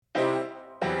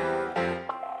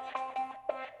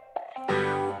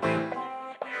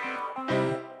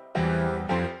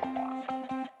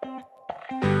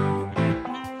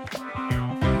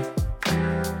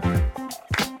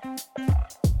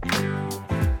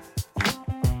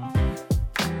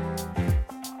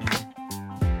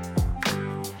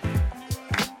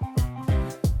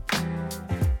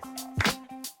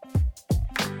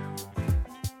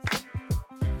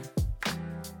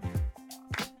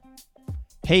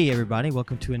Hey everybody,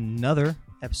 welcome to another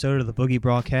episode of the Boogie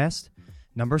Broadcast,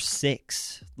 number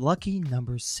 6. Lucky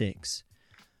number 6.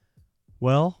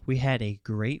 Well, we had a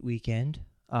great weekend.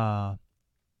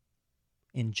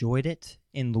 Enjoyed it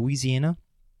in Louisiana.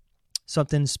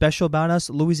 Something special about us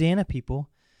Louisiana people,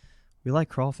 we like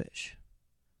crawfish.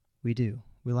 We do.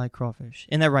 We like crawfish.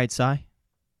 Isn't that right, Si?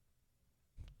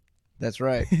 That's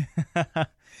right.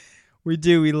 We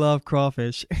do. We love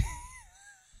crawfish.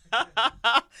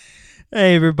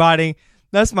 Hey, everybody.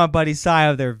 That's my buddy Si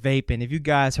over there vaping. If you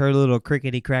guys heard a little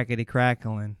crickety-crackety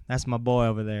crackling, that's my boy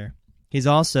over there.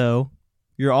 You're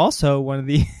also one of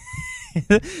the...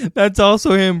 That's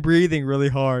also him breathing really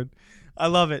hard. I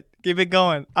love it. Keep it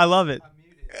going. I love it.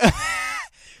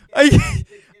 I'm muted.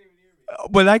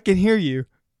 But I can hear you.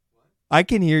 What? I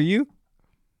can hear you.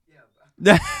 Yeah.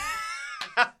 That's just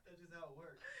how it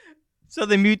works. So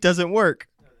the mute doesn't work.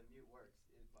 No, the mute works.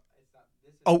 It's not,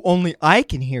 this only I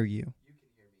can hear you. You can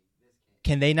hear me. This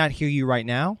can they not hear you right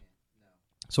now? No.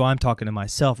 So I'm talking to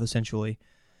myself, essentially.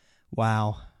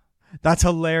 Wow. That's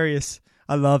hilarious.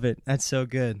 I love it. That's so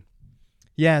good.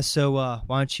 Yeah, so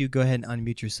why don't you go ahead and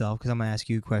unmute yourself, because I'm going to ask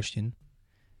you a question.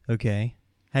 Okay.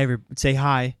 Hey, say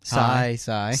hi. Hi,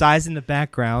 Si. Si's in the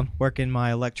background, working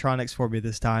my electronics for me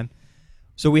this time.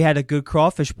 So we had a good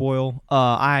crawfish boil.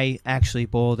 I actually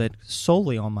boiled it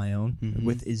solely on my own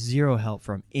with zero help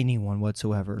from anyone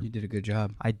whatsoever. You did a good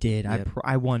job. I did. Yep.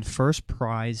 I won first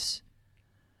prize,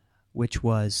 which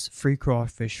was free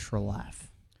crawfish for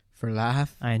laugh. For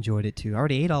laugh? I enjoyed it, too. I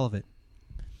already ate all of it.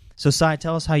 So, Si,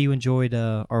 tell us how you enjoyed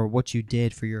or what you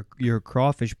did for your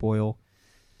crawfish boil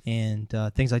and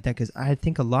things like that, because I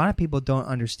think a lot of people don't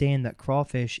understand that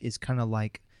crawfish is kind of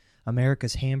like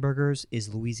America's hamburgers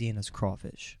is Louisiana's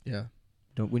crawfish. Yeah.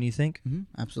 Wouldn't you think?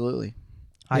 Mm-hmm. Absolutely.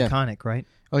 Iconic, right?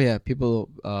 Oh, yeah. People,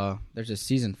 there's a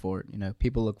season for it. You know,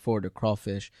 people look forward to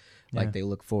crawfish like they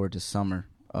look forward to summer,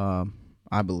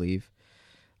 I believe.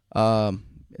 A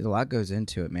lot goes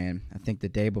into it, man. I think the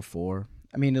day before...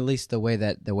 I mean, at least the way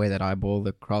that I boil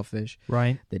the crawfish.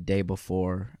 Right. The day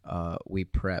before, we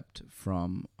prepped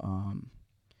from,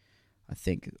 I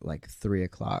think like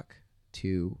 3:00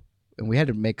 to, and we had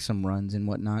to make some runs and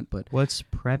whatnot. But what's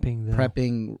prepping though?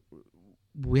 Prepping,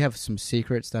 we have some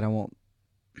secrets that I won't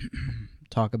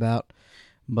talk about,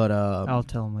 but I'll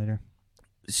tell them later.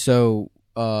 So,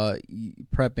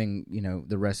 prepping,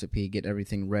 the recipe, get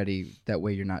everything ready. That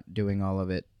way, you're not doing all of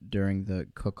it during the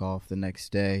cook-off the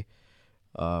next day.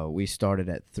 We started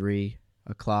at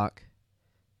 3:00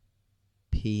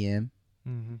 p.m.,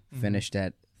 finished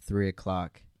at 3:00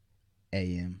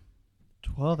 a.m.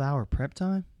 12-hour prep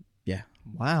time? Yeah.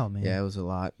 Wow, man. Yeah, it was a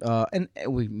lot. And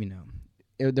we,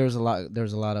 there was a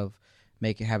lot of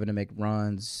having to make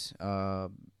runs.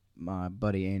 My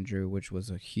buddy Andrew, which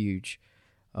was a huge,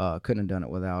 couldn't have done it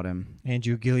without him.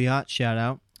 Andrew Gilliott, shout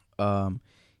out.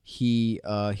 He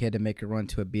had to make a run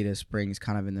to Abita Springs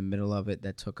kind of in the middle of it.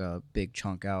 That took a big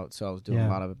chunk out, so I was doing a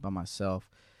lot of it by myself.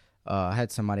 I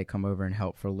had somebody come over and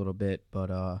help for a little bit, but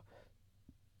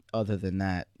other than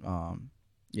that,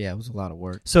 it was a lot of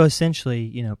work. So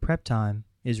essentially, prep time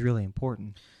is really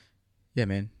important. Yeah,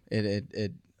 man.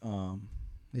 It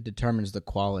determines the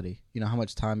quality. How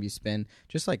much time you spend,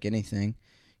 just like anything,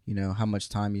 how much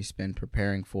time you spend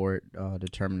preparing for it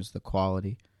determines the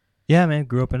quality. Yeah, man,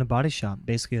 grew up in a body shop.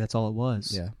 Basically, that's all it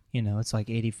was. Yeah. It's like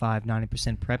 85,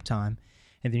 90% prep time.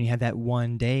 And then you have that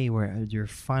one day where your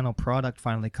final product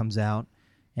finally comes out,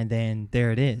 and then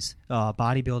there it is.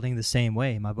 Bodybuilding the same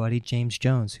way. My buddy James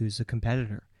Jones, who's a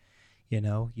competitor,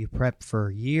 you prep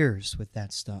for years with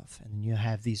that stuff, and then you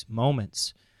have these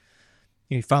moments.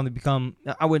 You finally become,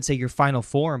 I wouldn't say your final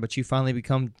form, but you finally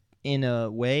become, in a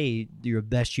way, your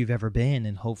best you've ever been,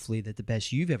 and hopefully that the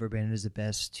best you've ever been is the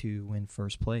best to win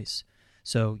first place.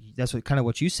 So that's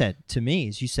what you said to me.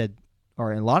 Is you said,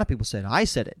 or a lot of people said, I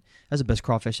said it. That's the best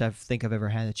crawfish I think I've ever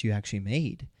had that you actually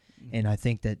made, and I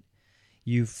think that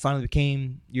you finally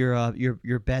became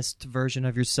your best version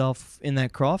of yourself in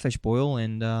that crawfish boil,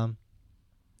 and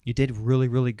you did really,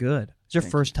 really good. It's your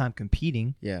first time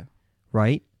competing. Yeah.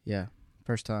 Right. Yeah.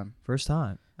 First time.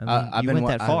 I mean, you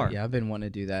went that far. I've been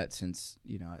wanting to do that since,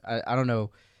 I don't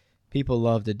know. People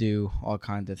love to do all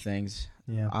kinds of things.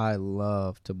 Yeah. I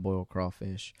love to boil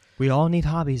crawfish. We all need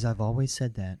hobbies. I've always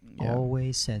said that. Yeah.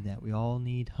 Always said that. We all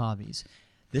need hobbies.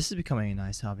 This is becoming a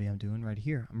nice hobby I'm doing right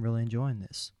here. I'm really enjoying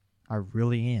this. I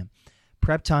really am.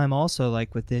 Prep time also,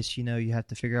 like with this, you have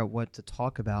to figure out what to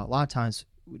talk about. A lot of times,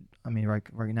 I mean,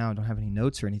 right now I don't have any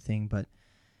notes or anything, but,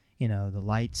 the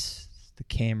lights, the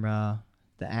camera,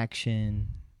 the action,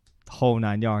 the whole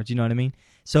 9 yards, you know what I mean?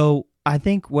 So I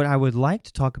think what I would like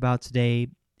to talk about today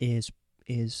is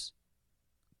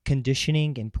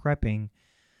conditioning and prepping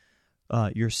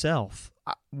yourself.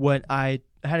 What I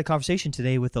had a conversation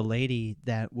today with a lady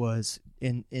that was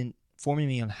informing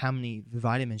me on how many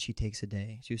vitamins she takes a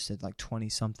day. She said like 20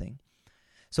 something.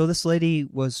 So this lady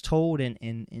was told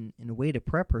in a way to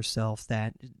prep herself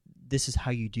that this is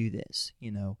how you do this,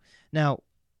 you know. Now,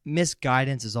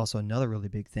 misguidance is also another really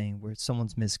big thing where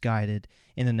someone's misguided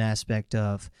in an aspect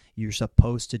of you're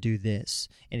supposed to do this.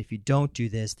 And if you don't do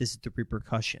this, this is the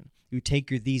repercussion. You take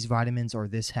these vitamins or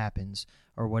this happens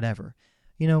or whatever.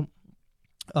 You know,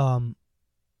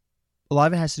 a lot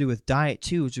of it has to do with diet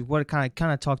too, which is what I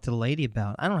kind of talked to the lady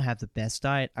about. I don't have the best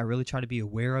diet. I really try to be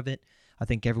aware of it. I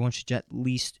think everyone should at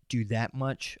least do that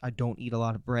much. I don't eat a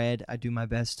lot of bread. I do my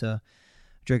best to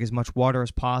drink as much water as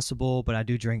possible, but I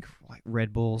do drink like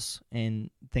Red Bulls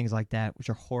and things like that, which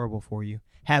are horrible for you.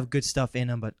 Have good stuff in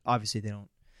them, but obviously they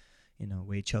don't,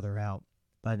 weigh each other out.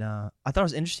 But I thought it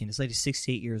was interesting. This lady's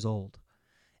 68 years old,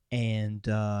 and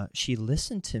she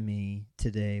listened to me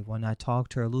today when I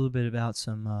talked to her a little bit about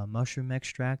some mushroom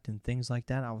extract and things like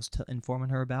that I was informing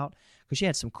her about, because she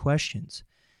had some questions.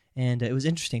 And it was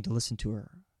interesting to listen to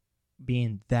her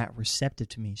being that receptive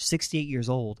to me. 68 years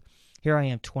old. Here I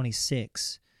am,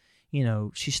 26.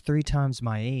 She's 3 times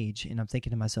my age, and I'm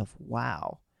thinking to myself,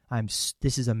 wow,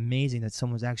 this is amazing that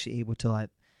someone's actually able to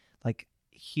like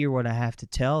hear what I have to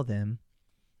tell them,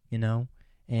 and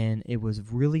it was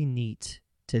really neat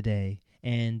today.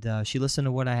 And she listened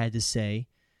to what I had to say,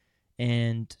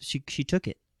 and she took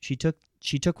it. She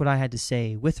took what I had to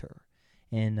say with her,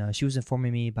 and she was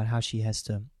informing me about how she has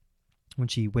to, when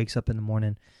she wakes up in the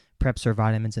morning, preps her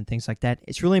vitamins and things like that.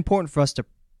 It's really important for us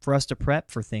to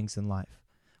prep for things in life.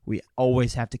 We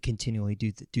always have to continually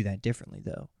do that differently,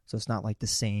 though. So it's not like the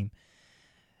same.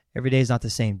 Every day is not the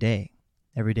same day.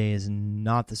 Every day is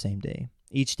not the same day.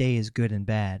 Each day is good and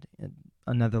bad. And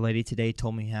another lady today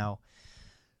told me how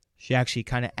she actually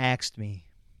kind of asked me,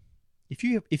 if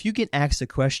you get asked a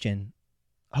question,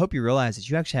 I hope you realize that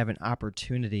you actually have an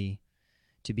opportunity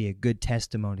to be a good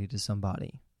testimony to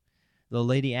somebody. The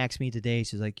lady asked me today,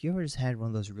 she's like, you ever just had one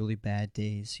of those really bad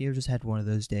days? You ever just had one of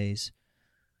those days?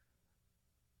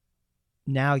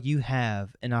 Now you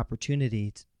have an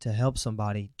opportunity to help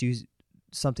somebody do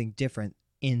something different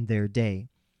in their day.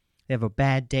 They have a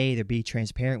bad day, they're being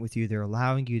transparent with you, they're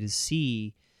allowing you to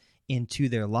see into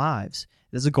their lives.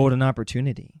 There's a golden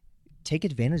opportunity. Take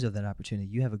advantage of that opportunity.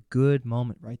 You have a good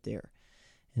moment right there.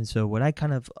 And so what I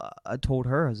kind of told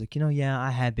her, I was like, yeah,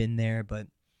 I had been there, but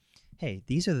hey,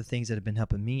 these are the things that have been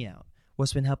helping me out.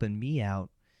 What's been helping me out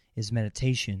is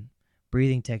meditation,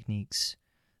 breathing techniques,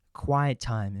 quiet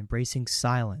time, embracing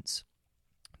silence.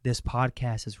 This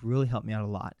podcast has really helped me out a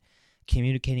lot.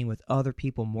 Communicating with other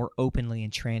people more openly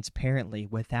and transparently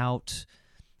without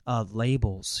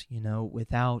labels,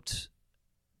 without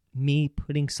me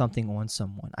putting something on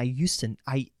someone. I used to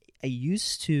 8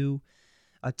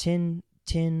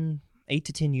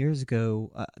 to 10 years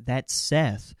ago, that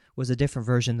Seth was a different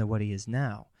version than what he is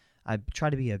now. I try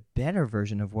to be a better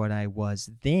version of what I was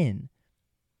then.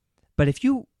 But if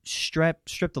you strip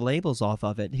the labels off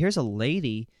of it, here's a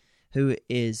lady who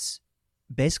is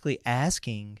basically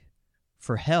asking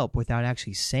for help without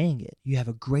actually saying it. You have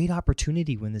a great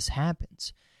opportunity when this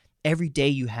happens. Every day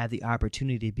you have the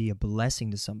opportunity to be a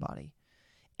blessing to somebody.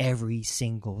 Every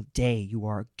single day you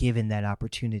are given that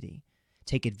opportunity.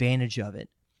 Take advantage of it.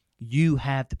 You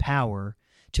have the power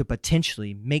to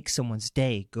potentially make someone's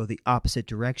day go the opposite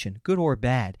direction, good or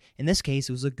bad. In this case,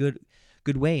 it was a good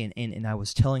way. And I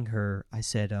was telling her, I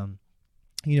said,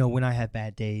 when I have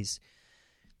bad days,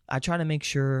 I try to make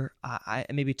sure I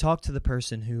maybe talk to the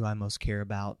person who I most care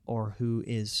about or who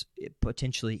is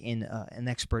potentially an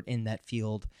expert in that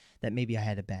field that maybe I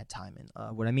had a bad time in.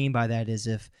 What I mean by that is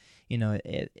if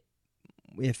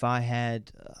I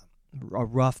had a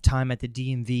rough time at the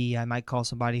DMV, I might call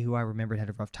somebody who I remembered had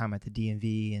a rough time at the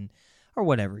DMV or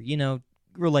whatever,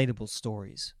 relatable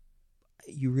stories.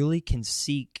 You really can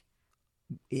seek.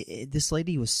 This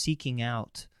lady was seeking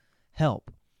out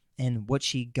help, and what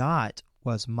she got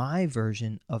was my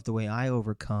version of the way I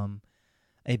overcome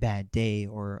a bad day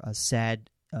or a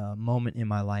sad moment in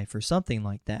my life or something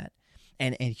like that.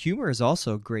 And humor is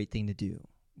also a great thing to do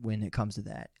when it comes to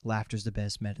that. Laughter is the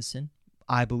best medicine.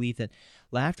 I believe that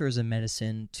laughter is a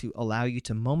medicine to allow you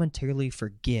to momentarily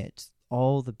forget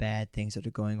all the bad things that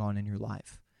are going on in your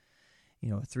life. A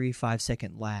 3-5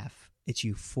 second laugh, it's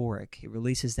euphoric. It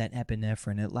releases that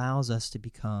epinephrine. It allows us to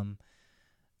become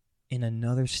in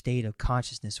another state of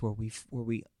consciousness where we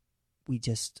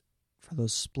just, for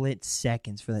those split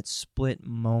seconds, for that split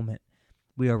moment,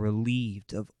 we are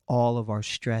relieved of all of our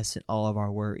stress and all of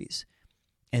our worries.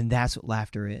 And that's what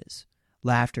laughter is.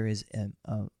 Laughter is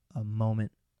a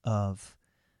moment of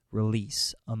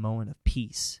release, a moment of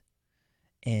peace.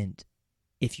 And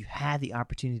if you have the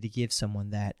opportunity to give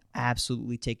someone that,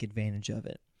 absolutely take advantage of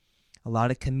it. A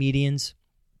lot of comedians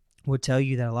would tell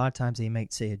you that a lot of times they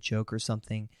might say a joke or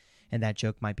something, and that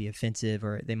joke might be offensive,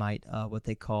 or they might what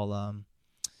they call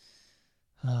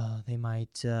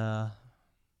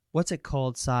what's it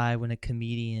called, Si, when a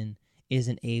comedian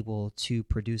isn't able to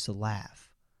produce a laugh?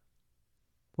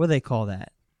 What do they call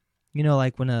that? You know,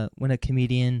 like when a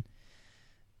comedian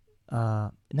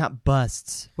not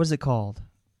busts. What is it called?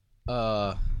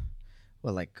 Writer's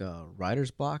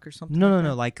block or something?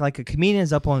 No. Like a comedian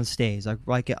is up on stage.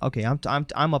 Okay,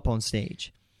 I'm up on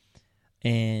stage,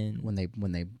 and when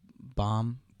they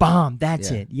bomb.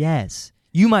 That's it. Yes,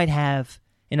 you might have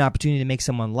an opportunity to make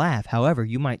someone laugh. However,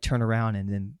 you might turn around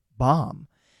and then bomb,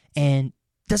 and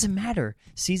doesn't matter.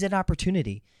 Seize that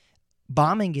opportunity.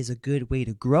 Bombing is a good way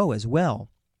to grow as well.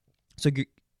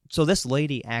 So this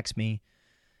lady asked me,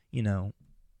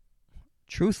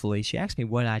 truthfully, she asked me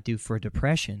what I do for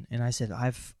depression, and I said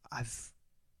I've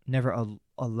never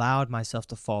allowed myself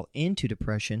to fall into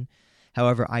depression.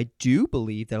 However, I do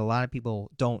believe that a lot of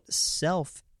people don't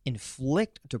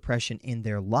self-inflict depression in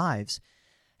their lives.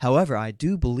 However, I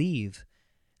do believe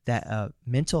that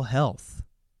mental health,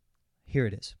 here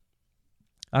it is.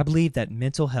 I believe that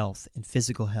mental health and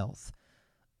physical health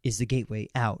is the gateway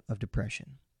out of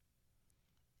depression.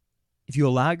 If you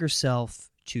allow yourself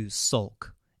to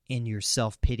sulk in your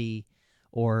self-pity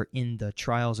or in the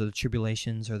trials or the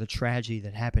tribulations or the tragedy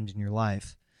that happened in your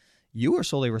life, you are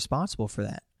solely responsible for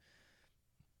that.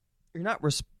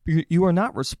 You are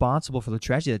not responsible for the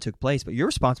tragedy that took place, but you're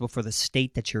responsible for the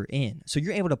state that you're in. So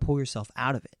you're able to pull yourself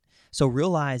out of it. So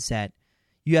realize that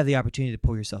you have the opportunity to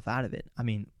pull yourself out of it. I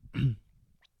mean,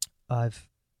 I've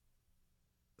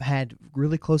had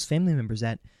really close family members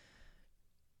that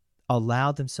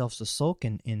allowed themselves to sulk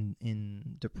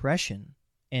in depression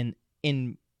and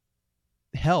in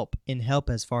help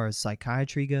as far as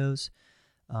psychiatry goes,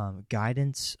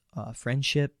 guidance,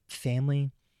 friendship,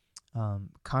 family,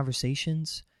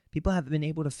 conversations. People have been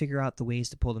able to figure out the ways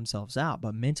to pull themselves out,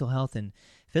 but mental health and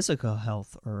physical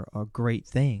health are a great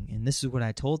thing. And this is what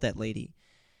I told that lady.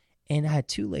 And I had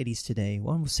two ladies today.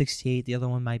 One was 68, the other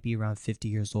one might be around 50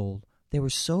 years old. They were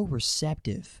so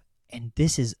receptive, and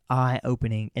this is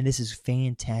eye-opening, and this is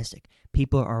fantastic.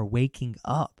 People are waking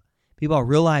up. People are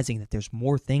realizing that there's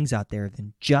more things out there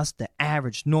than just the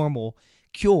average normal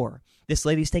cure. This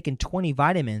lady's taking 20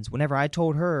 vitamins. Whenever I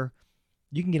told her,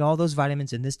 you can get all those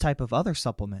vitamins in this type of other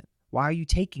supplement. Why are you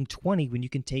taking 20 when you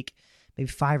can take maybe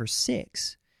 5 or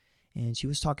 6? And she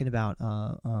was talking about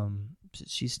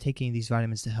she's taking these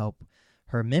vitamins to help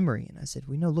her memory. And I said,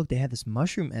 look, they have this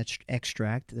mushroom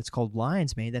extract that's called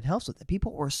lion's mane that helps with that.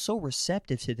 People are so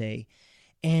receptive today,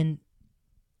 and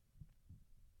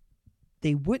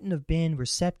they wouldn't have been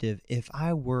receptive if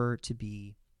I were to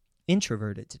be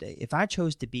introverted today. If I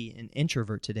chose to be an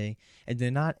introvert today and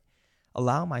did not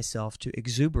allow myself to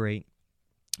exuberate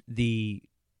the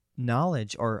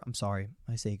knowledge, or I'm sorry,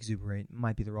 I say exuberate,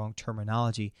 might be the wrong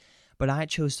terminology, but I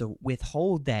chose to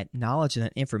withhold that knowledge and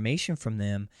that information from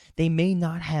them, they may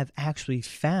not have actually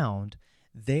found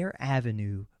their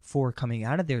avenue for coming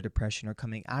out of their depression or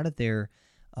coming out of their,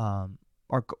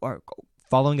 or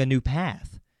following a new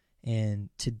path. And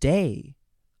today,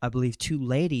 I believe two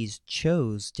ladies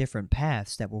chose different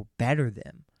paths that will better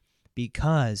them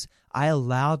because I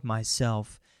allowed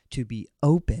myself to be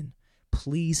open.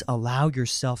 Please allow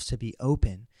yourself to be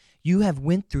open. You have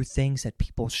went through things that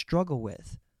people struggle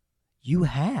with. You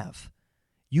have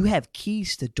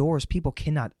keys to doors people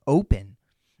cannot open.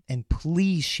 And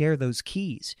please share those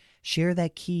keys. Share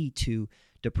that key to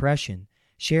depression.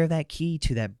 Share that key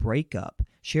to that breakup.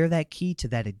 Share that key to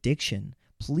that addiction.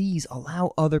 Please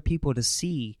allow other people to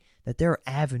see that there are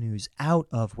avenues out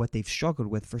of what they've struggled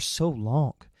with for so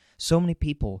long. So many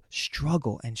people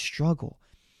struggle,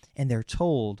 and they're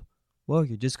told, well,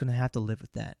 you're just going to have to live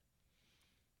with that.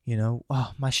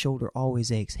 Oh, my shoulder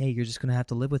always aches. Hey, you're just going to have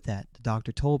to live with that. The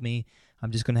doctor told me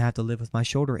I'm just going to have to live with my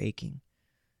shoulder aching.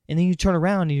 And then you turn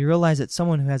around and you realize that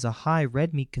someone who has a high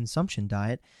red meat consumption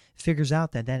diet figures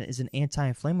out that that is an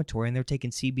anti-inflammatory and they're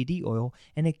taking CBD oil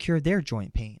and it cured their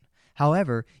joint pain.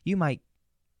 However, you might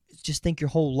just think your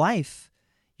whole life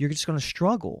you're just going to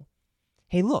struggle.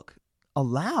 Hey, look,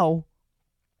 allow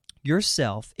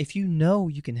yourself, if you know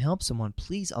you can help someone,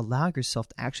 please allow yourself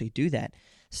to actually do that.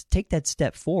 Take that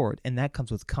step forward, and that comes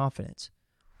with confidence.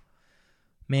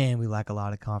 Man, we lack a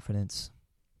lot of confidence.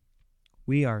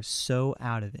 We are so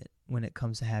out of it when it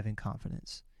comes to having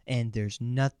confidence. And there's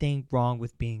nothing wrong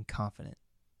with being confident.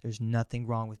 There's nothing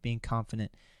wrong with being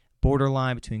confident.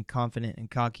 borderline between confident and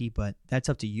cocky, but that's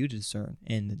up to you to discern,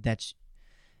 and that's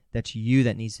you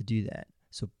that needs to do that.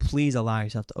 So please allow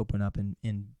yourself to open up and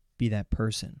be that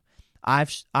person.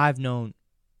 I've known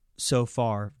so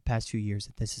far past few years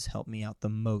that this has helped me out the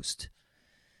most,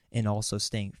 and also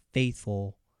staying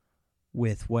faithful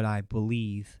with what I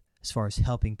believe as far as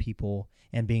helping people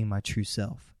and being my true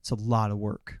self. It's a lot of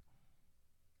work,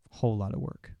 a whole lot of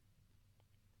work.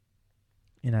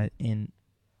 And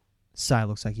Sai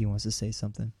looks like he wants to say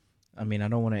something. I mean, I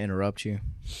don't want to interrupt you,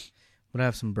 but I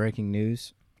have some breaking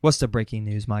news. What's the breaking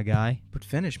news, my guy? But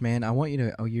finish, man. I want you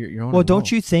to. Oh, you're on. Well, a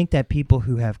don't roll. you think that people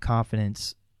who have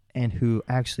confidence and who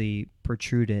actually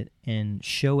protrude it and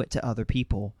show it to other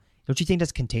people, don't you think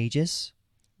that's contagious?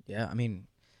 Yeah, I mean,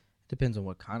 it depends on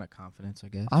what kind of confidence, I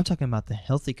guess. I'm talking about the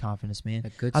healthy confidence, man. The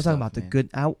good I'm stuff, talking about the man. good.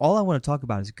 All I want to talk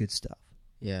about is good stuff.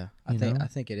 Yeah, You know? I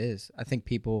think it is. I think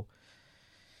people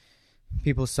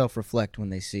self-reflect when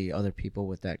they see other people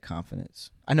with that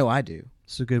confidence. I know I do.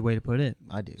 It's a good way to put it.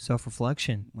 I do.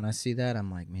 Self-reflection. When I see that, I'm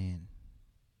like, man,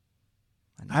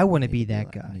 I want to need be to that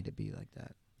like- guy. I need to be like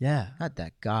that. Yeah. Not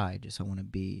that guy, just I want to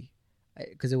be,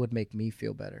 because it would make me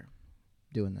feel better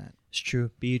doing that It's true.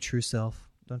 Be your true self.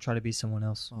 Don't try to be someone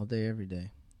else. all day, every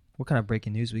day. What kind of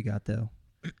breaking news we got, though?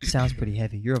 Sounds pretty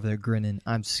heavy. You're over there grinning.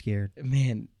 I'm scared.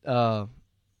 Man, I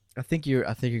think you're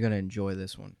gonna enjoy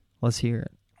this one. Let's hear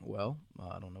it. Well,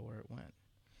 I don't know where it went.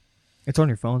 It's on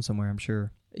your phone somewhere, I'm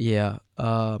sure. Yeah.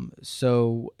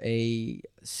 So a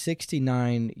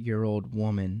 69-year-old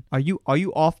woman. Are you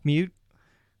off mute?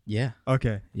 Yeah.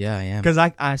 Okay. Yeah, I am. Because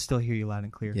I still hear you loud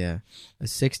and clear. Yeah. A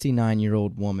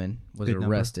 69-year-old woman was Good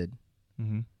number. arrested.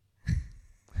 Mm-hmm.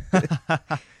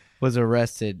 Was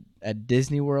arrested at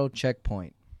Disney World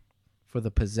checkpoint for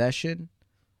the possession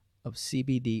of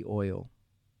CBD oil.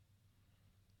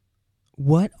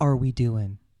 What are we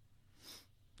doing?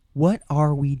 What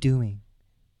are we doing?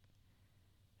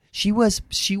 She was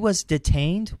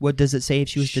detained. What does it say if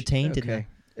she was detained? Okay.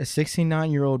 A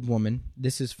 69-year-old woman,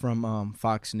 this is from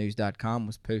foxnews.com,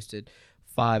 was posted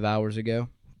 5 hours ago.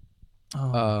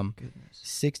 Oh, my goodness.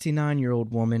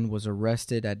 69-year-old woman was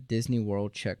arrested at Disney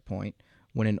World checkpoint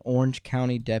when an Orange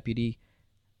County deputy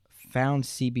found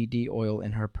CBD oil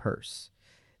in her purse.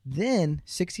 Then,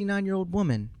 69-year-old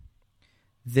woman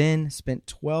then spent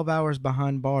 12 hours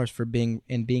behind bars for being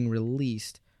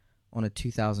released on a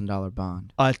 $2,000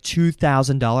 bond. A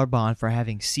 $2,000 bond for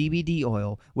having CBD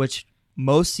oil, which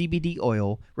most CBD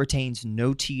oil retains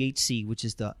no THC, which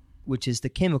is the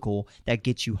chemical that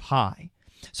gets you high.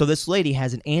 So this lady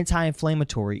has an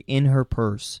anti-inflammatory in her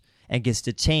purse and gets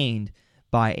detained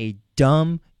by a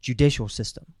dumb judicial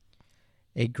system.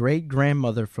 A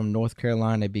great-grandmother from North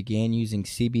Carolina began using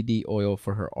CBD oil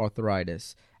for her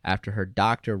arthritis after her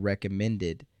doctor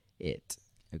recommended it.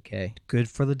 Okay. Good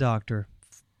for the doctor.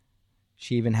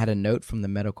 She even had a note from the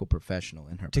medical professional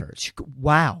in her purse.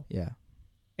 Wow. Yeah.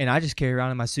 And I just carry it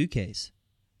around in my suitcase.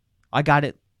 I got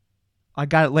it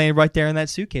laying right there in that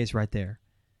suitcase right there.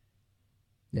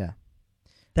 Yeah.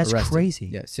 That's Arrested. crazy.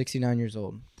 Yeah, 69 years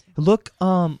old. Look,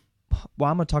 well,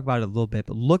 I'm going to talk about it a little bit,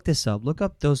 but look this up. Look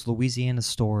up those Louisiana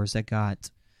stores that got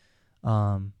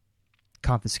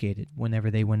confiscated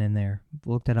whenever they went in there.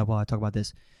 Look that up while I talk about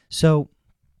this. So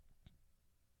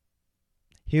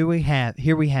here we have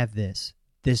this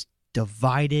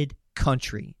divided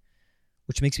country,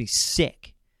 which makes me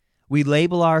sick. We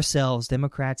label ourselves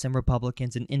Democrats and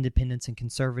Republicans and independents and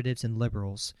conservatives and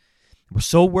liberals. We're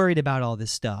so worried about all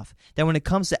this stuff that when it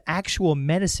comes to actual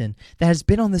medicine that has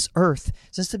been on this earth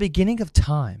since the beginning of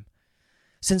time,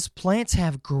 since plants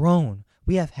have grown,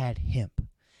 we have had hemp.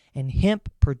 And hemp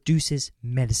produces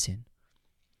medicine.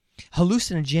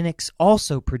 Hallucinogenics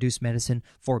also produce medicine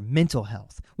for mental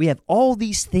health. We have all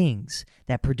these things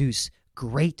that produce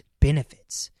great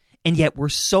benefits. And yet we're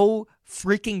so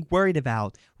freaking worried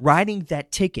about writing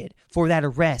that ticket for that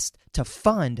arrest to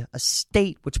fund a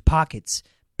state which pockets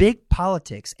big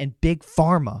politics and big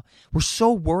pharma. We're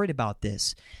so worried about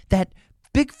this that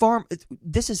big pharma,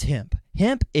 this is hemp.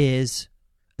 Hemp is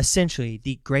essentially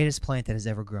the greatest plant that has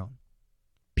ever grown.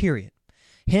 Period.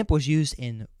 Hemp was used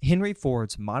in Henry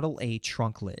Ford's Model A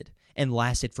trunk lid and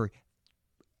lasted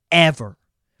forever,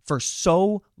 for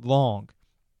so long.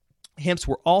 Hemps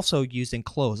were also used in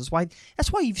clothes.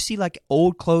 That's why you see like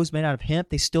old clothes made out of hemp.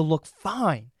 They still look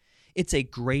fine. It's a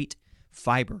great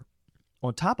fiber.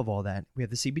 On top of all that, we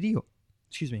have the CBD oil.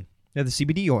 We have the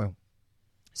CBD oil.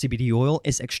 CBD oil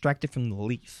is extracted from the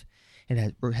leaf.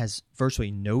 It has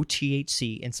virtually no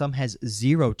THC, and some has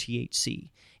zero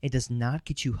THC. It does not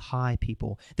get you high,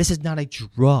 people. This is not a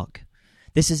drug.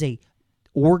 This is a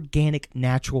organic,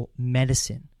 natural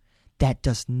medicine that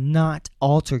does not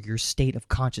alter your state of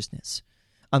consciousness.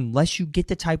 Unless you get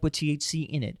the type with THC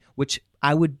in it, which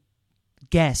I would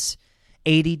guess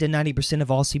 80 to 90% of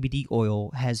all CBD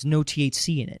oil has no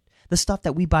THC in it. The stuff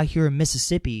that we buy here in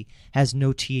Mississippi has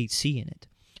no THC in it.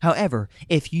 However,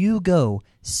 if you go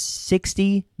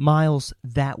 60 miles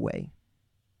that way,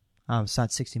 it's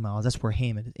not 60 miles, that's where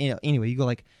Hammond is. Anyway, you go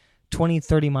like 20,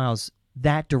 30 miles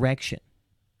that direction.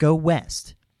 Go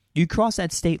west. You cross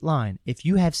that state line. If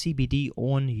you have CBD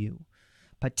on you,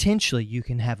 potentially you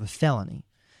can have a felony.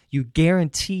 You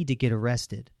guaranteed to get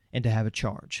arrested and to have a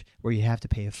charge where you have to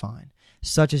pay a fine,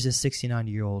 such as this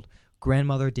 69-year-old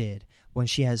grandmother did when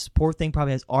she has, poor thing,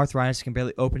 probably has arthritis, can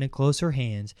barely open and close her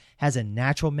hands, has a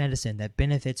natural medicine that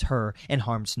benefits her and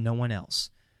harms no one else.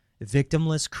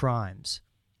 Victimless crimes.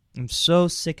 I'm so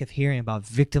sick of hearing about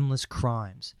victimless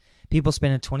crimes. People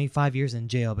spending 25 years in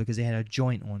jail because they had a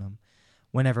joint on them.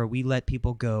 Whenever we let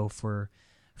people go for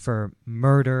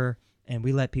murder, and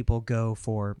we let people go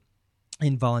for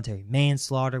involuntary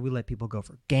manslaughter, we let people go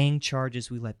for gang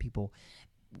charges,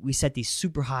 we set these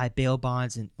super high bail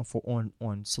bonds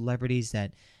on celebrities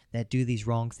that do these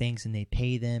wrong things, and they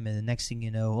pay them, and the next thing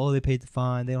you know, they paid the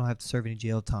fine, they don't have to serve any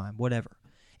jail time, whatever.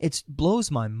 It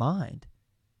blows my mind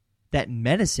that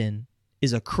medicine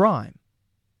is a crime,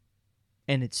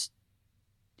 and it's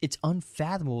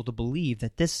unfathomable to believe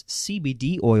that this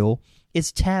CBD oil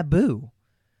is taboo.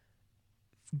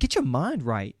 Get your mind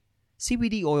right.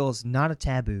 CBD oil is not a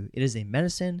taboo. It is a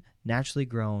medicine naturally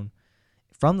grown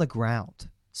from the ground.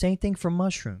 Same thing for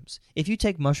mushrooms. If you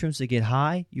take mushrooms to get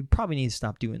high, you probably need to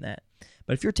stop doing that.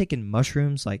 But if you're taking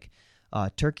mushrooms like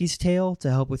turkey's tail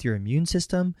to help with your immune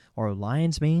system, or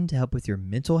lion's mane to help with your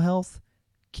mental health,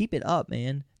 keep it up,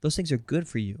 man. Those things are good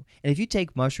for you. And if you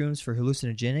take mushrooms for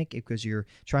hallucinogenic because you're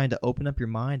trying to open up your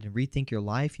mind and rethink your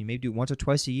life, you maybe do it once or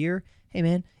twice a year, hey,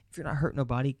 man, if you're not hurting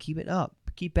nobody, keep it up.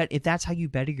 If that's how you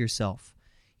better yourself,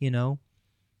 and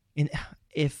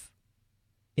if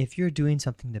you're doing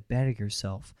something to better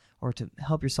yourself or to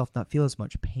help yourself not feel as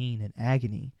much pain and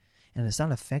agony, and it's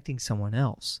not affecting someone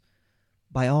else,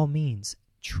 by all means,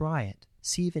 try it.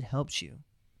 See if it helps you.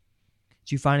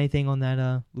 Did you find anything on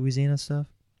that Louisiana stuff?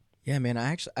 Yeah, man,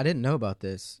 I didn't know about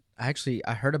this. I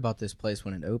heard about this place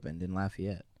when it opened in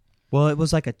Lafayette. Well, it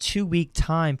was like a 2-week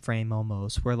time frame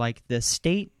almost, where like the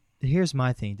state, here's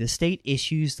my thing, the state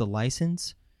issues the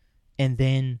license, and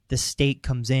then the state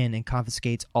comes in and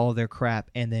confiscates all their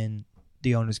crap, and then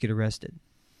the owners get arrested.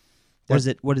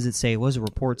 What does it say? What does the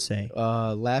report say?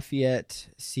 Lafayette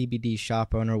CBD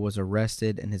shop owner was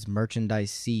arrested and his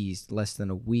merchandise seized less than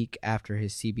a week after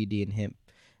his CBD and hemp.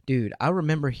 Dude, I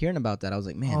remember hearing about that. I was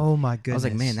like, man. Oh my goodness. I was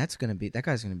like, man, that's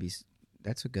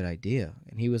a good idea.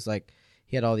 And he was like,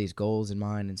 he had all these goals in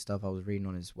mind and stuff I was reading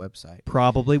on his website.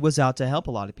 Probably was out to help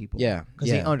a lot of people. Yeah. Because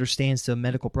he understands the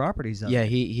medical properties of it. Yeah,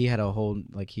 he had a whole,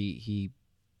 like, he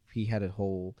had it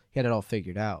all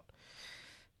figured out.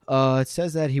 It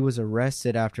says that he was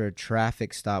arrested after a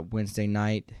traffic stop Wednesday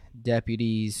night.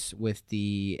 Deputies with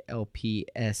the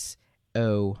LPSO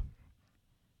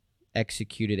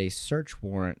executed a search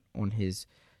warrant on his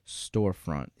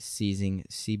storefront, seizing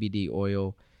CBD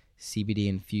oil,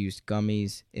 CBD-infused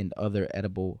gummies, and other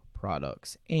edible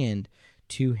products, and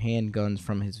 2 handguns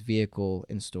from his vehicle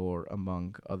and store,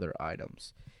 among other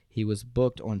items. He was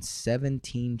booked on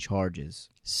 17 charges.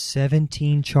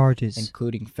 17 charges.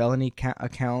 Including felony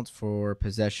accounts for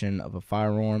possession of a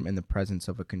firearm in the presence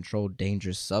of a controlled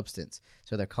dangerous substance.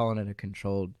 So they're calling it a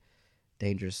controlled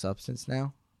dangerous substance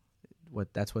now?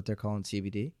 That's what they're calling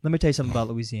CBD? Let me tell you something about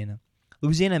Louisiana.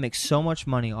 Louisiana makes so much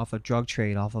money off of drug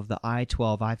trade, off of the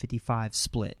I-12, I-55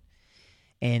 split,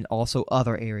 and also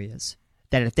other areas,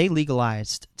 that if they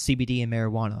legalized CBD and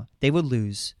marijuana, they would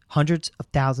lose hundreds of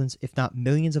thousands, if not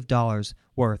millions of dollars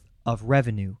worth of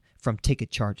revenue from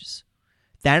ticket charges.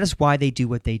 That is why they do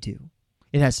what they do.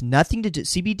 It has nothing to do.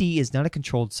 CBD is not a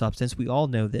controlled substance. We all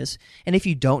know this. And if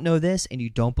you don't know this and you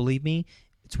don't believe me,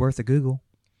 it's worth a Google.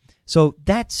 So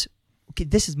this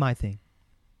is my thing.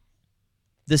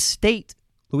 The state,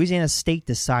 Louisiana state,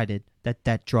 decided that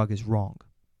that drug is wrong.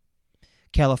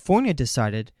 California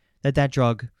decided that that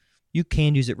drug, you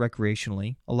can use it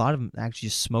recreationally. A lot of them actually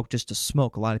just smoke just to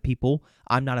smoke. A lot of people,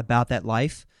 I'm not about that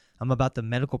life. I'm about the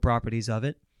medical properties of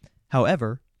it.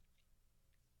 However,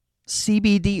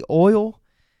 CBD oil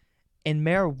and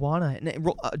marijuana,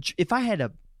 and if I had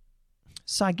a,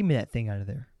 Si, give me that thing out of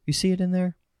there. You see it in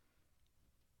there?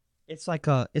 It's like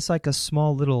a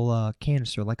small little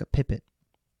canister, like a pipette.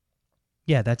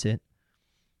 Yeah, that's it.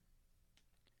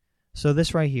 So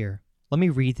this right here, let me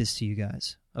read this to you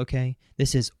guys, okay?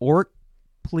 This is,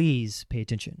 please pay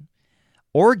attention,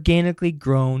 organically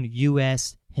grown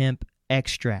U.S. hemp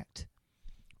extract.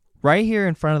 Right here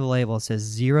in front of the label, it says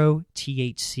 0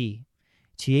 THC.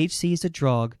 THC is a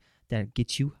drug that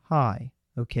gets you high,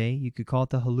 okay? You could call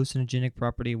it the hallucinogenic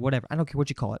property, whatever. I don't care what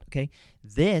you call it, okay?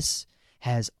 This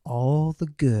has all the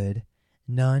good,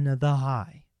 none of the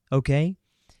high, okay?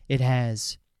 It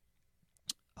has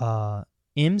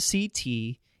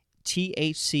MCT,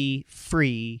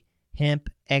 THC-free hemp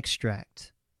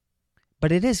extract.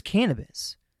 But it is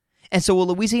cannabis. And so what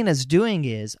Louisiana is doing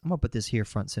is, I'm going to put this here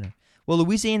front center. What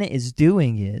Louisiana is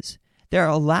doing is they're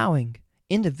allowing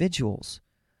individuals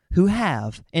who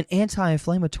have an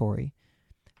anti-inflammatory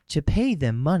to pay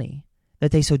them money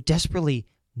that they so desperately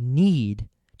need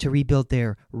to rebuild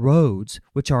their roads,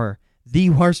 which are the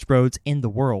worst roads in the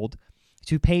world,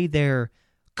 to pay their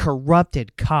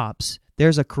corrupted cops.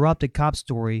 There's a corrupted cop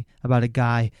story about a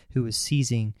guy who was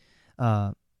seizing,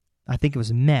 I think it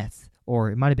was meth, or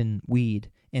it might have been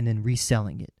weed, and then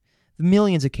reselling it.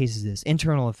 Millions of cases of this.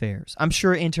 Internal affairs. I'm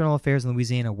sure internal affairs in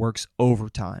Louisiana works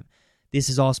overtime. This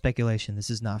is all speculation. This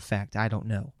is not fact. I don't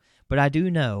know. But I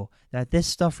do know that this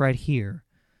stuff right here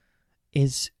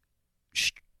is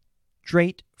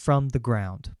straight from the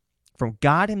ground. From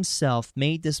God himself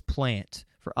made this plant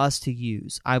for us to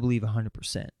use, I believe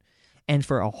 100%. And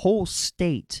for a whole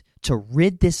state to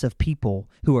rid this of people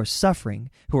who are suffering,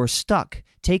 who are stuck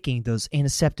taking those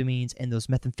antiseptamines and those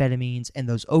methamphetamines and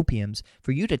those opiums,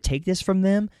 for you to take this from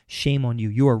them, shame on you.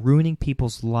 You are ruining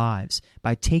people's lives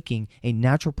by taking a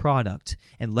natural product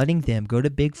and letting them go to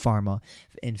Big Pharma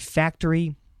and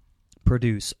factory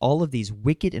produce all of these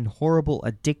wicked and horrible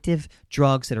addictive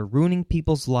drugs that are ruining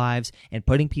people's lives and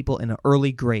putting people in an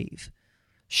early grave.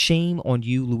 Shame on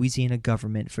you, Louisiana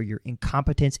government, for your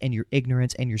incompetence and your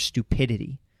ignorance and your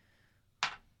stupidity.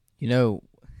 You know,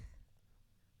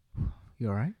 you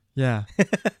all right? Yeah.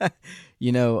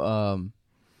 You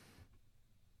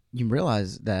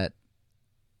realize that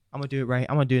I'm going to do it right.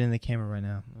 I'm going to do it in the camera right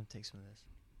now. I'm going to take some of this.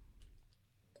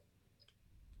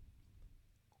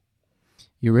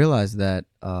 You realize that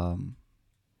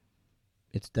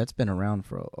that's been around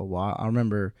for a while. I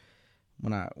remember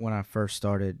when I first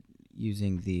started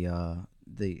using the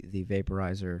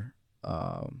vaporizer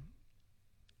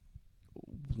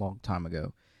long time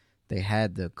ago. They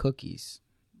had the cookies,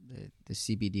 the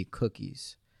CBD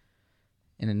cookies,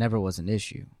 and it never was an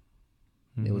issue.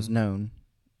 Mm-hmm. It was known.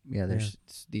 Yeah,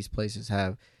 these places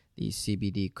have these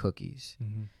CBD cookies,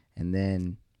 mm-hmm. and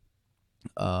then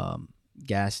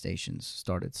gas stations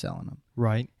started selling them.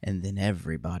 Right. And then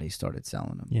everybody started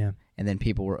selling them. Yeah. And then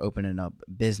people were opening up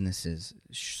businesses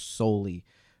solely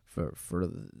to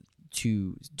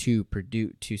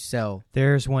sell.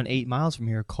 There's one 8 miles from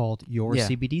here called Your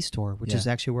CBD Store, which is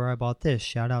actually where I bought this.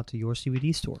 Shout out to Your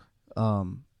CBD Store.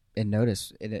 And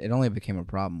notice it only became a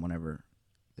problem whenever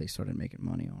they started making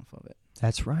money off of it.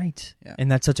 That's right. Yeah.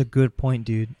 And that's such a good point,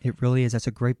 dude. It really is. That's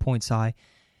a great point, Cy.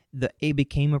 It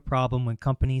became a problem when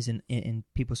companies and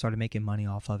people started making money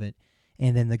off of it.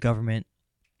 And then the government,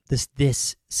 the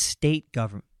state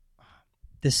government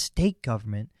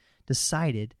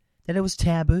decided that it was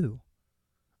taboo.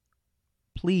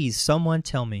 Please, someone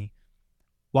tell me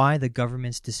why the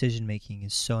government's decision-making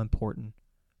is so important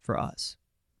for us.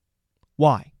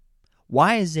 Why?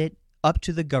 Why is it up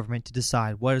to the government to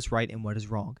decide what is right and what is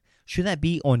wrong? Should that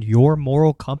be on your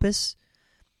moral compass?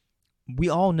 We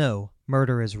all know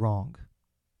murder is wrong.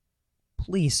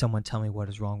 Please, someone tell me what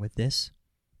is wrong with this.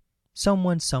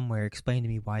 Someone somewhere explain to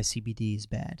me why CBD is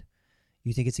bad.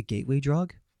 You think it's a gateway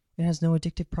drug? It has no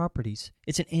addictive properties.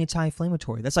 It's an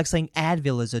anti-inflammatory. That's like saying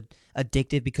Advil is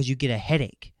addictive because you get a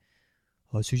headache.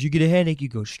 Well, as soon as you get a headache, you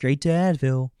go straight to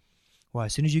Advil. Well,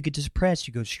 as soon as you get depressed,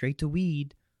 you go straight to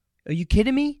weed. Are you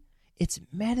kidding me? It's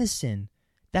medicine.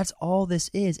 That's all this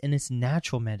is, and it's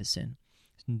natural medicine.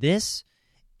 This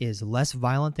is less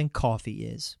violent than coffee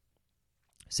is.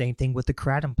 Same thing with the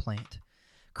kratom plant.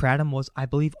 Kratom was, I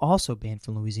believe, also banned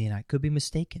from Louisiana. I could be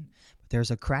mistaken. But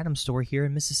there's a kratom store here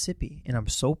in Mississippi, and I'm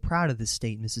so proud of this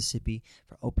state, Mississippi,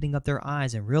 for opening up their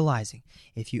eyes and realizing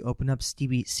if you open up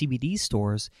CBD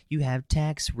stores, you have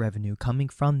tax revenue coming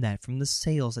from that, from the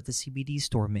sales that the CBD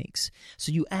store makes.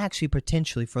 So you actually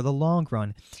potentially, for the long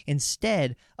run,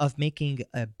 instead of making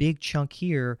a big chunk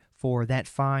here for that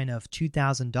fine of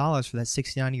 $2,000 for that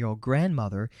 69-year-old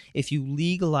grandmother, if you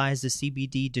legalize the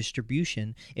CBD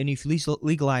distribution and if you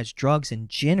legalize drugs in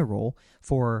general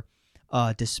for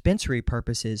dispensary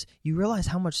purposes, you realize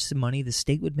how much money the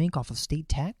state would make off of state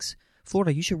tax?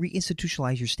 Florida, you should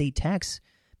reinstitutionalize your state tax.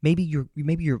 Maybe you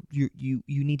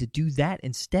need to do that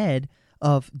instead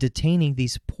of detaining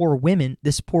this poor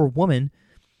woman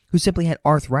who simply had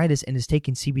arthritis and is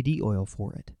taking CBD oil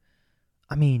for it.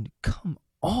 I mean, come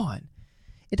on.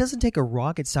 It doesn't take a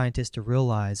rocket scientist to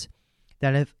realize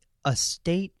that if a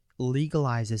state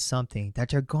legalizes something, that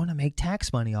they're going to make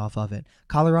tax money off of it.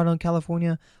 Colorado and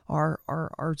California are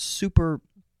super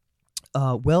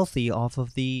wealthy off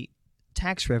of the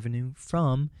tax revenue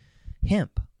from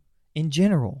hemp in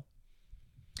general.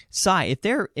 If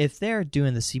they're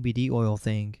doing the CBD oil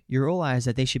thing, you realize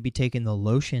that they should be taking the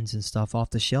lotions and stuff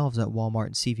off the shelves at Walmart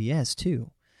and CVS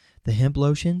too. The hemp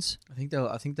lotions. I think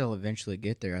they'll eventually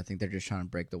get there. I think they're just trying to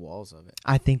break the walls of it.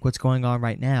 I think what's going on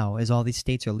right now is all these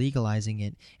states are legalizing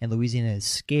it, and Louisiana is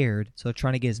scared, so they're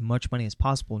trying to get as much money as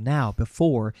possible now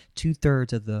before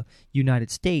 2/3 of the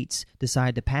United States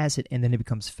decide to pass it, and then it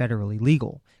becomes federally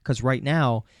legal. Because right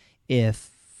now,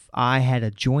 if I had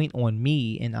a joint on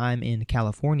me and I'm in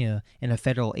California and a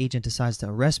federal agent decides to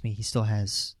arrest me, he still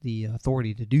has the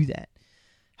authority to do that.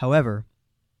 However,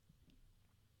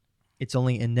 it's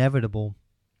only inevitable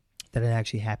that it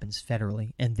actually happens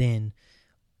federally, and then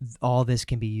all this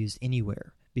can be used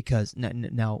anywhere. Because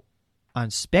now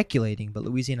I'm speculating, but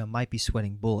Louisiana might be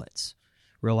sweating bullets,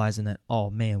 realizing that,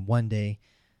 oh man, one day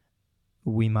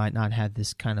we might not have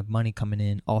this kind of money coming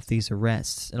in off these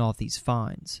arrests and off these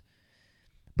fines.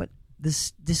 But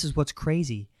this is what's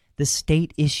crazy. The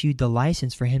state issued the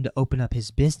license for him to open up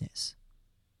his business.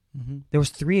 Mm-hmm. There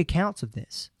was 3 accounts of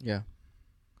this. Yeah.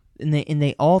 And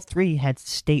they all 3 had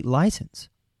state license.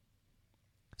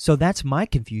 So that's my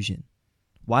confusion.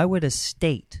 Why would a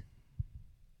state,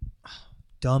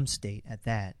 dumb state at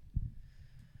that,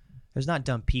 there's not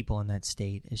dumb people in that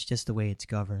state, it's just the way it's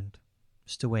governed.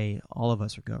 Just the way all of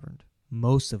us are governed.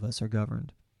 Most of us are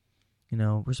governed. You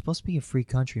know, we're supposed to be a free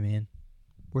country, man.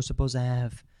 We're supposed to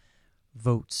have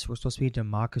votes. We're supposed to be a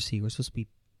democracy. We're supposed to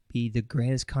be the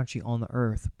greatest country on the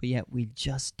earth, but yet we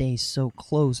just stay so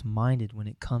close-minded when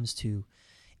it comes to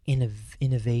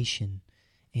innovation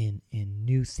and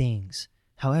new things.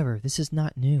 However, this is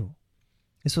not new.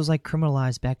 This was like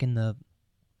criminalized back in the,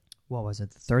 the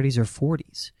 30s or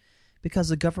 40s, because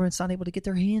the government's not able to get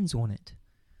their hands on it.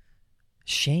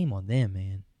 Shame on them,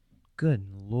 man. Good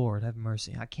Lord, have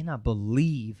mercy. I cannot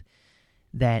believe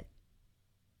that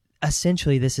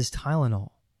essentially this is Tylenol.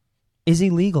 Is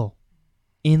illegal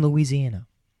in Louisiana,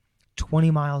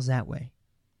 20 miles that way.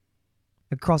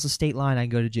 Across the state line, I can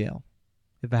go to jail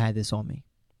if I had this on me.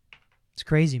 It's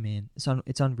crazy, man.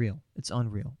 It's unreal. It's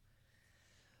unreal.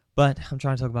 But I'm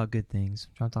trying to talk about good things.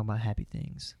 I'm trying to talk about happy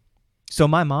things. So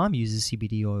my mom uses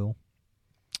CBD oil,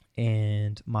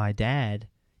 and my dad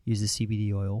uses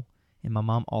CBD oil, and my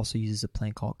mom also uses a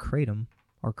plant called kratom,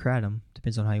 or kratom,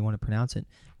 depends on how you want to pronounce it,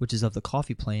 which is of the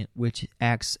coffee plant, which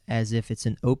acts as if it's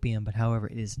an opium, but however,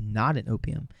 it is not an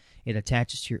opium. It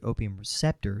attaches to your opium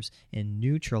receptors and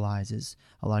neutralizes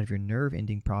a lot of your nerve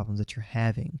ending problems that you're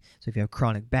having. So if you have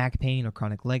chronic back pain or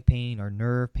chronic leg pain or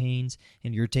nerve pains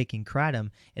and you're taking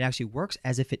kratom, it actually works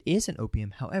as if it is an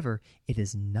opium. However, it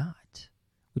is not,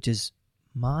 which is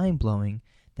mind-blowing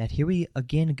that here we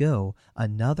again go,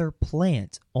 another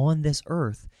plant on this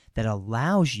earth that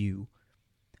allows you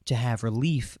to have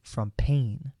relief from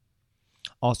pain.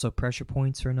 Also, pressure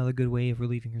points are another good way of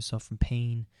relieving yourself from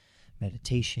pain.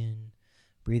 Meditation,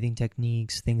 breathing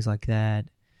techniques, things like that.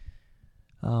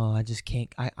 Oh, I just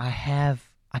can't. I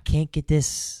can't get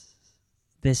this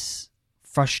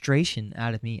frustration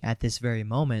out of me at this very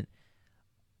moment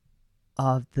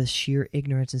of the sheer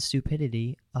ignorance and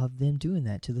stupidity of them doing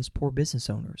that to those poor business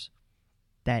owners.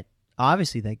 That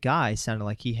obviously that guy sounded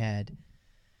like he had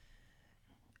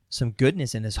some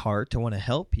goodness in his heart to want to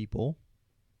help people,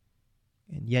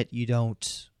 and yet you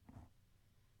don't,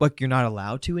 like, you're not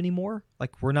allowed to anymore?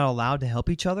 Like, we're not allowed to help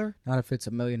each other? Not if it's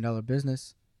 $1 million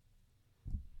business,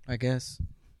 I guess.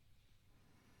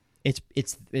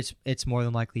 It's more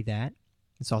than likely that.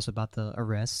 It's also about the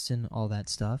arrests and all that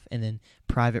stuff. And then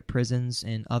private prisons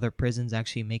and other prisons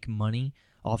actually make money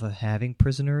off of having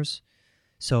prisoners.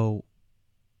 So,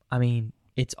 I mean,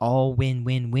 it's all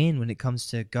win-win-win when it comes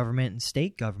to government and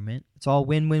state government. It's all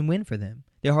win-win-win for them.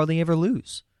 They hardly ever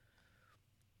lose.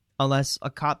 Unless a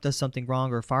cop does something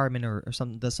wrong, or a fireman or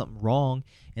something does something wrong,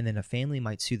 and then a family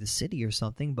might sue the city or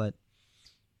something,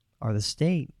 or the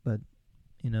state. But,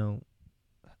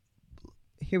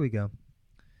 here we go.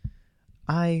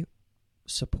 I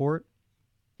support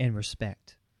and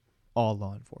respect all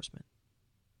law enforcement.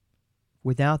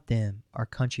 Without them, our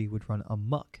country would run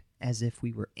amok as if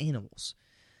we were animals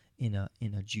in a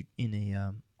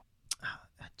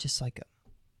just like a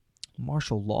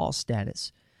martial law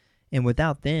status. And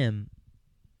without them,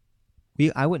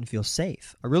 I wouldn't feel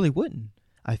safe. I really wouldn't.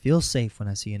 I feel safe when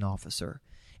I see an officer,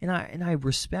 and I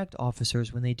respect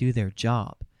officers when they do their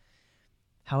job.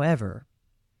 However,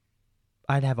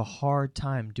 I'd have a hard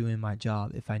time doing my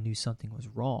job if I knew something was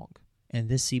wrong. And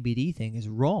this CBD thing is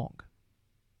wrong.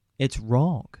 It's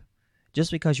wrong.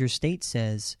 Just because your state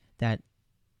says that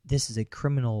this is a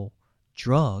criminal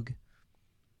drug,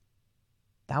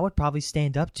 I would probably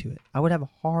stand up to it. I would have a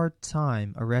hard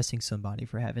time arresting somebody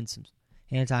for having some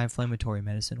anti-inflammatory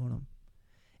medicine on them.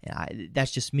 And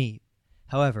that's just me.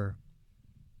 However,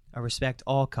 I respect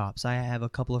all cops. I have a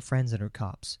couple of friends that are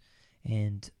cops,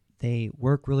 and they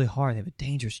work really hard. They have a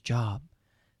dangerous job.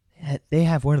 They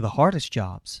have one of the hardest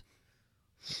jobs.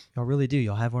 Y'all really do.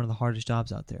 Y'all have one of the hardest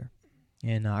jobs out there.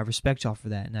 And I respect y'all for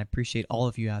that, and I appreciate all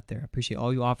of you out there. I appreciate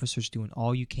all you officers doing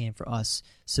all you can for us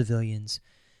civilians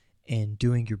and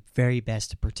doing your very best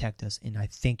to protect us, and I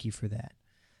thank you for that.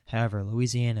 However,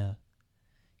 Louisiana,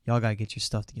 y'all got to get your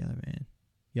stuff together, man.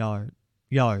 Y'all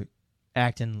are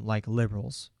acting like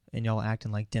liberals, and y'all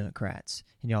acting like Democrats,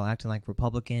 and y'all acting like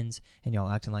Republicans, and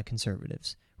y'all acting like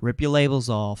conservatives. Rip your labels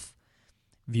off,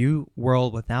 view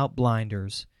world without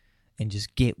blinders, and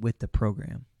just get with the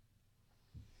program.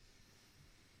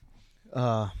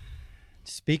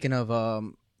 Speaking of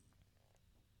that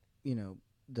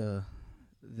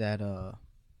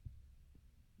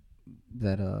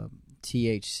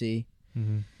THC,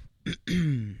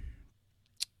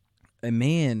 a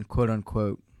man, quote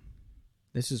unquote,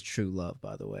 this is true love,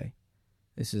 by the way.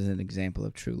 This is an example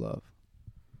of true love.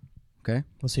 Okay?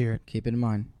 Let's hear it. Keep it in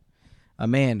mind. A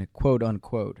man, quote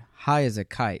unquote, high as a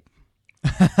kite,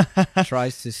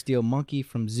 tries to steal monkey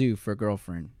from zoo for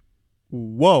girlfriend.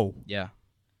 Whoa. Yeah.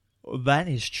 That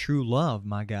is true love,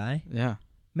 my guy. Yeah.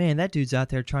 Man, that dude's out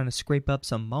there trying to scrape up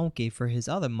some monkey for his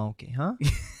other monkey, huh?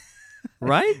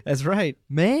 Right? That's right.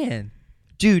 Man.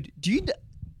 Dude,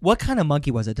 what kind of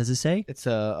monkey was it? Does it say? It's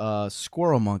a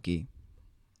squirrel monkey.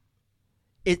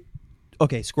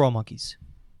 Okay, squirrel monkeys.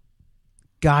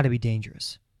 Gotta be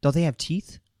dangerous. Don't they have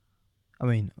teeth? I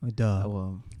mean,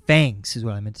 fangs is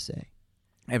what I meant to say.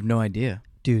 I have no idea.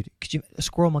 Dude, a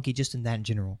squirrel monkey, just in that in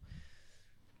general.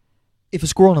 If a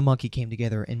squirrel and a monkey came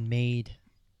together and made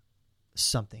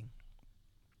something.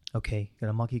 Okay, got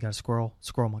a monkey, got a squirrel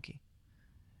monkey.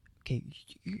 Okay,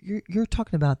 you're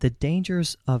talking about the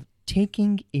dangers of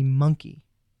taking a monkey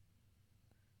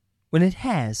when it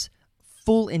has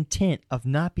full intent of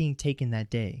not being taken that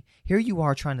day. Here you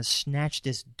are trying to snatch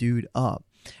this dude up,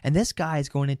 and this guy is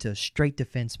going into straight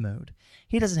defense mode.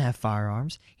 He doesn't have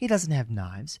firearms. He doesn't have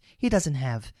knives. He doesn't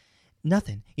have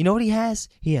nothing. You know what he has?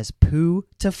 He has poo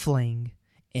to fling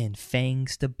and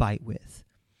fangs to bite with.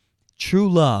 True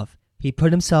love. He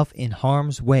put himself in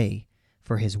harm's way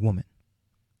for his woman.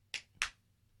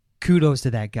 Kudos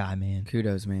to that guy, man.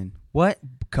 Kudos, man. What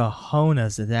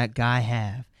cojones does that guy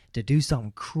have to do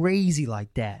something crazy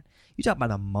like that? You talk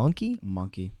about a monkey?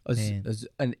 Monkey. A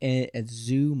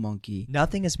zoo monkey.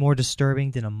 Nothing is more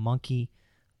disturbing than a monkey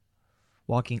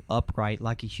walking upright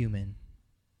like a human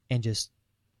and just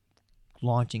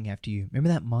launching after you. Remember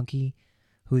that monkey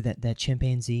that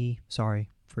chimpanzee, sorry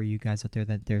for you guys out there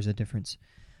that there's a difference.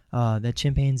 That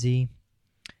chimpanzee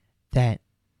that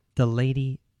the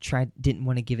lady didn't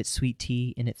want to give it sweet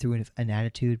tea, and it threw an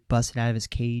attitude, busted out of his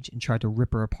cage and tried to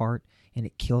rip her apart, and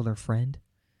it killed her friend.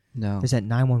 No. There's that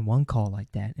 911 call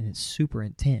like that, and it's super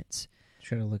intense.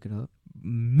 Try to look it up.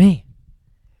 Man.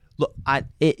 Look, I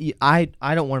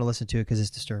don't want to listen to it because it's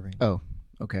disturbing. Oh,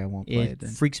 okay, I won't play it then.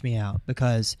 It freaks me out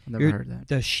because I've never heard that.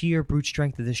 The sheer brute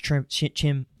strength of this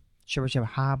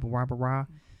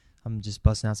I'm just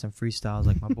busting out some freestyles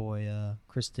like my boy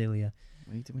Chris D'Elia.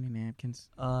 Are you doing any napkins?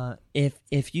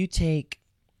 If you take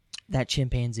that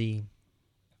chimpanzee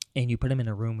and you put him in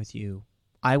a room with you,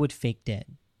 I would fake dead.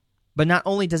 But not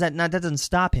only that doesn't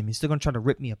stop him, he's still going to try to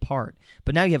rip me apart.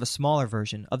 But now you have a smaller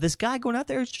version of this guy going out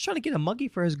there just trying to get a monkey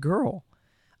for his girl.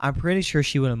 I'm pretty sure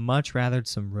she would have much rathered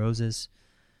some roses.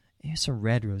 Some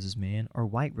red roses, man, or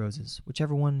white roses,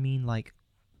 whichever one mean like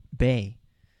bae.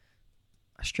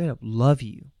 I straight up love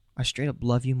you. I straight up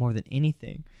love you more than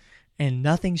anything. And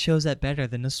nothing shows that better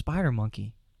than a spider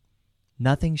monkey.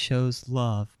 Nothing shows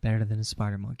love better than a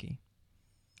spider monkey.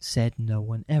 Said no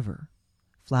one ever.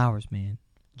 Flowers, man.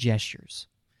 Gestures.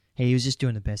 Hey, he was just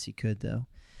doing the best he could, though.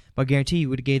 But I guarantee you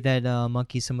would have gave that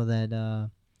monkey some of that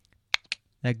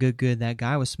good that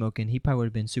guy was smoking. He probably would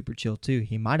have been super chill, too.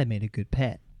 He might have made a good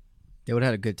pet. They would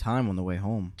have had a good time on the way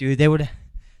home. Dude, they would have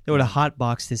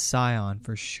hotboxed his scion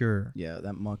for sure. Yeah,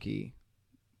 that monkey.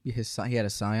 He had a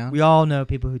scion? We all know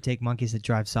people who take monkeys that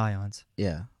drive scions.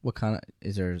 Yeah. What kind of...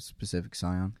 Is there a specific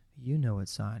scion? You know what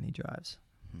scion he drives.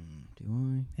 Do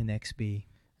I? An XB.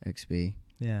 XB.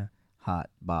 Yeah. Hot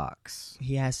box.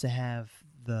 He has to have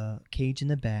the cage in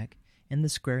the back, and the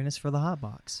squareness for the hot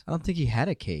box. I don't think he had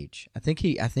a cage. I think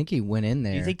he went in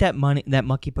there. Do you think that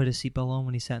monkey put his seatbelt on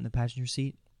when he sat in the passenger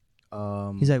seat?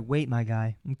 He's like, wait, my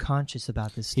guy, I'm conscious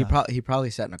about this stuff. He probably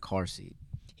sat in a car seat.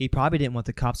 He probably didn't want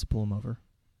the cops to pull him over,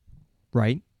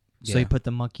 right? So he put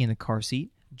the monkey in a car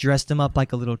seat, dressed him up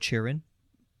like a little Chirin.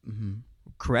 Mm-hmm.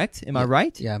 Correct? Am I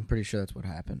right? Yeah, I'm pretty sure that's what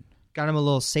happened. Got him a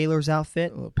little sailor's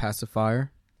outfit. A little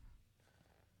pacifier.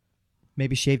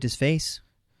 Maybe shaved his face.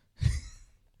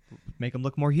 Make him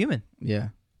look more human. Yeah.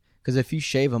 Because if you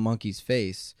shave a monkey's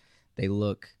face, they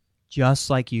look just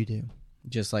like you do.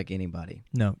 Just like anybody.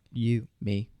 No, you.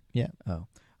 Me? Yeah. Oh.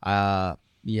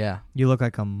 Yeah. You look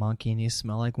like a monkey and you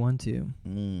smell like one too.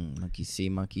 Monkey see,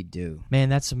 monkey do. Man,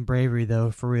 that's some bravery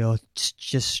though, for real.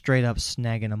 Just straight up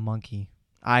snagging a monkey.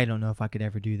 I don't know if I could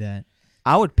ever do that.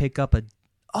 I would pick up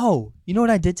Oh, you know what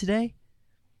I did today?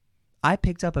 I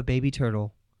picked up a baby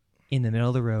turtle in the middle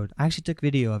of the road. I actually took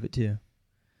video of it too.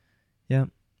 Yep.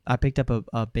 I picked up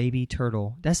a baby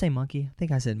turtle. Did I say monkey? I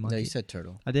think I said monkey. No, you said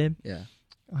turtle. I did? Yeah.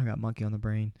 I got monkey on the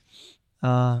brain.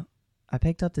 I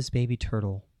picked up this baby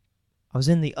turtle. I was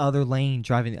in the other lane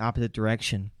driving the opposite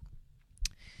direction.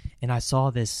 And I saw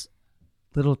this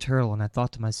little turtle and I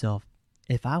thought to myself,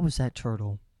 if I was that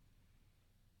turtle,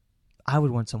 I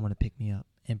would want someone to pick me up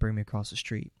and bring me across the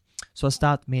street. So I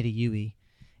stopped, made a U-E,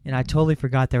 and I totally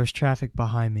forgot there was traffic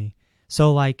behind me.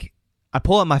 So like, I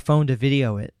pull up my phone to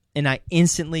video it, and I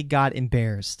instantly got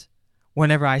embarrassed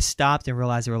whenever I stopped and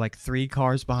realized there were like 3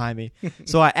 cars behind me.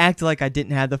 So I acted like I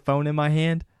didn't have the phone in my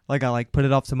hand. Like I like put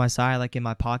it off to my side, like in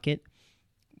my pocket,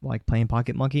 like playing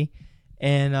pocket monkey.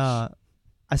 And I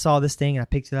saw this thing and I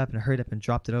picked it up and I hurried up and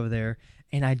dropped it over there.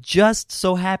 And I just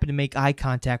so happened to make eye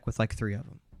contact with like 3 of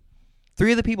them.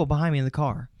 3 of the people behind me in the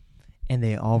car. And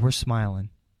they all were smiling.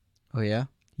 Oh, yeah?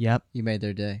 Yep. You made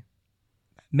their day.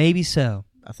 Maybe so.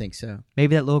 I think so.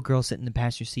 Maybe that little girl sitting in the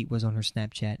passenger seat was on her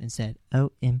Snapchat and said,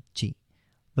 OMG.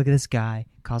 Look at this guy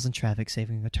causing traffic,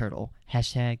 saving a turtle.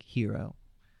 #hero.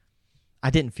 I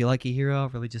didn't feel like a hero. I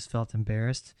really just felt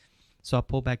embarrassed. So I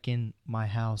pulled back in my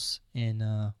house and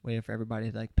waited for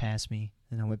everybody to like pass me.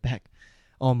 And I went back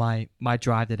on my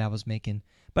drive that I was making.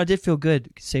 But I did feel good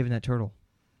saving that turtle.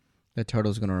 That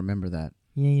turtle's going to remember that.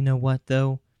 Yeah, you know what,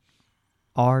 though?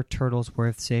 Are turtles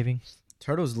worth saving?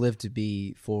 Turtles live to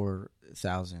be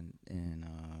 4,000 and,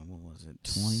 what was it,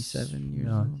 27 years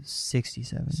old?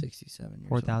 67. 67 years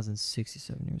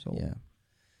 4,067 years old. Yeah.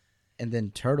 And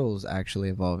then turtles actually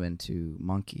evolve into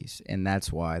monkeys, and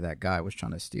that's why that guy was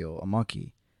trying to steal a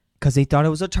monkey. Because he thought it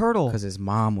was a turtle. Because his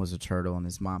mom was a turtle, and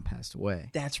his mom passed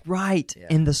away. That's right. Yeah.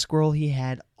 And the squirrel he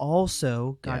had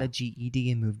also got Yeah. a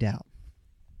GED and moved out.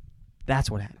 That's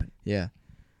what happened. Yeah.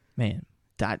 Man,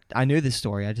 I knew this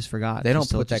story. I just forgot. They don't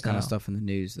put that kind of stuff in the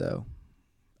news, though.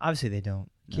 Obviously, they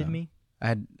don't. Kidding me? I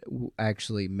had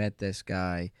actually met this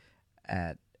guy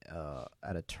at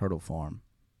a turtle farm.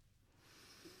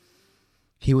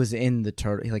 He was in the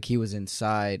turtle, like he was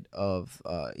inside of,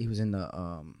 he was in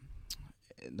the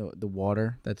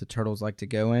water that the turtles like to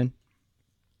go in.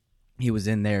 He was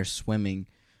in there swimming,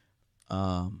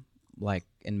 like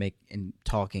and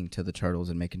talking to the turtles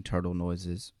and making turtle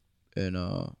noises, and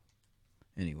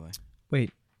anyway.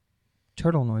 Wait,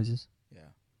 turtle noises? Yeah.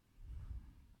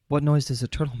 What noise does a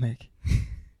turtle make?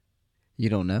 You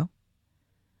don't know?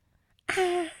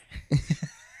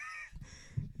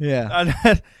 Yeah.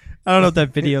 I don't know if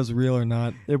that video's real or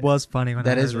not. It was funny when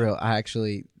That I is heard real. it. I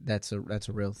actually, that's a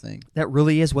real thing. That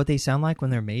really is what they sound like when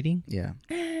they're mating? Yeah.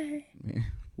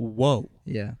 Whoa.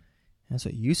 Yeah. That's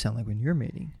what you sound like when you're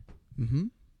mating. Mm-hmm.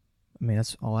 I mean,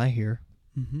 that's all I hear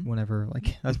whenever,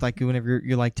 like, that's like whenever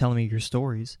you're like telling me your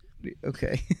stories.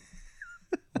 Okay.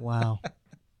 Wow.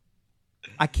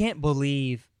 I can't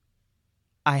believe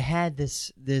I had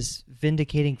this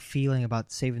vindicating feeling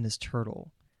about saving this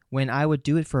turtle when I would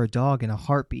do it for a dog in a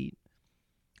heartbeat.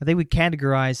 I think we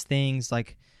categorize things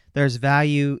like there's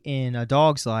value in a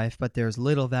dog's life, but there's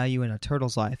little value in a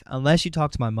turtle's life. Unless you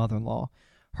talk to my mother-in-law,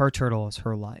 her turtle is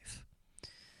her life.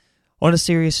 On a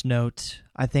serious note,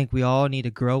 I think we all need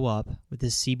to grow up with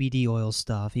this CBD oil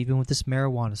stuff, even with this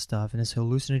marijuana stuff and this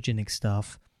hallucinogenic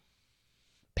stuff.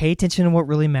 Pay attention to what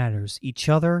really matters. Each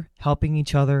other, helping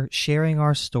each other, sharing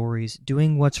our stories,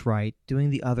 doing what's right, doing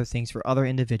the other things for other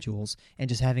individuals, and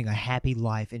just having a happy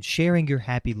life and sharing your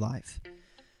happy life.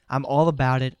 I'm all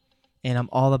about it, and I'm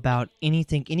all about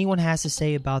anything anyone has to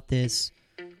say about this.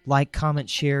 Like, comment,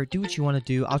 share, do what you want to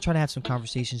do. I'll try to have some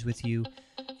conversations with you.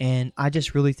 And I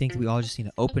just really think that we all just need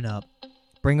to open up,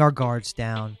 bring our guards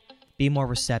down, be more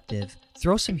receptive,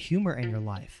 throw some humor in your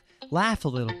life, laugh a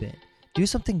little bit. Do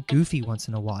something goofy once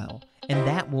in a while, and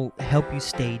that will help you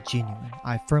stay genuine.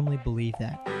 I firmly believe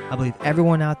that. I believe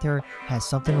everyone out there has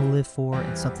something to live for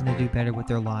and something to do better with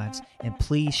their lives, and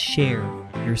please share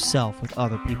yourself with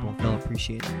other people. They'll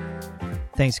appreciate it.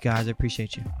 Thanks, guys. I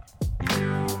appreciate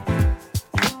you.